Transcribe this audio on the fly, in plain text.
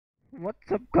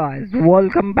What's up guys,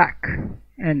 welcome back,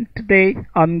 and today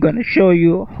I'm gonna show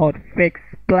you how to fix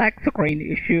black screen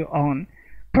issue on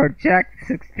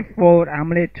Project64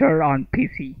 Emulator on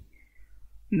PC.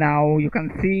 Now you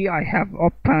can see I have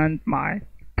opened my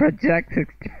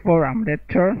Project64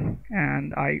 Emulator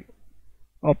and I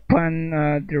open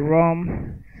the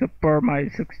ROM Super Mario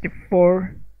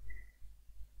 64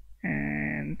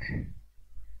 and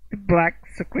the black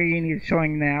screen is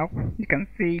showing now. You can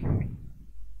see,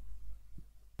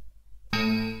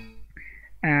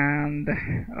 and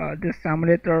this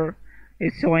emulator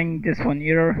is showing this one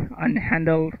error,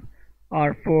 Unhandled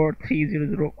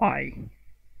R4300i,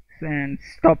 and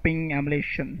stopping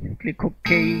emulation. Click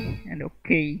OK and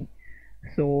OK.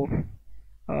 So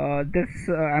this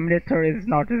emulator is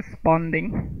not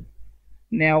responding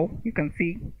now, you can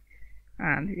see.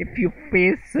 And if you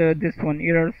face this one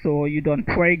error, so you don't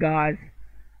worry guys,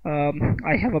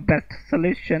 I have a best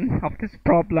solution of this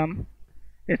problem.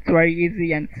 It's very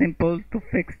easy and simple to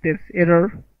fix this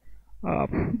error.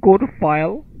 Go to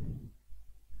File,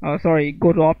 go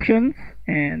to Options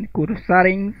and go to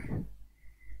Settings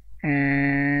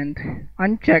and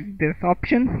uncheck this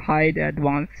option, Hide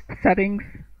Advanced Settings.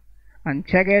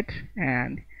 Uncheck it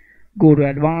and go to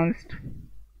Advanced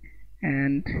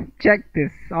and check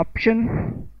this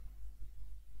option.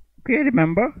 Okay,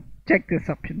 remember, check this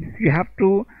option. You have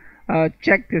to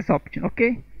check this option.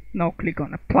 Okay, now click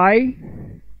on Apply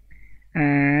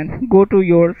and go to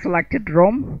your selected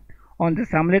ROM on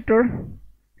this emulator.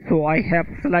 So I have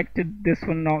selected this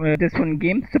one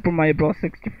game, Super Mario Bros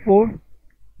 64.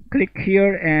 Click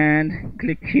here and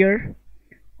click here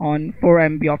on 4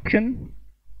 MB option.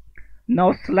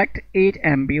 Now select 8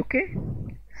 MB. Okay,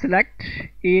 select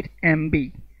 8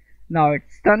 MB. Now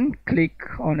it's done. Click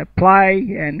on Apply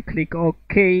and click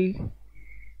OK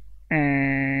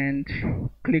and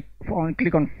click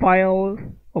on File,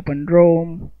 open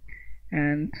ROM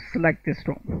and select this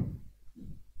ROM.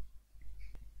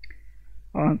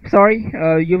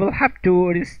 You will have to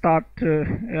restart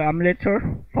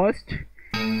emulator first.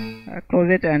 Close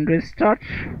it and restart,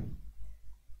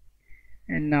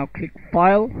 and now click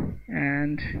File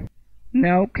and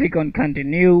now click on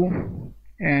Continue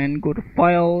and go to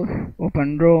File,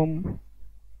 open ROM,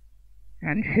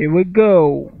 and here we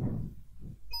go.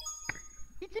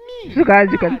 So guys,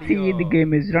 you can see the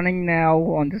game is running now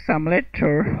on this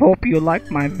emulator. Hope you like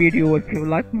my video. If you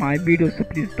like my video, so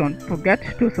please don't forget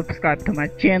to subscribe to my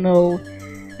channel,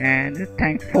 and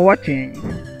thanks for watching.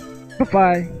 Bye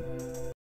bye.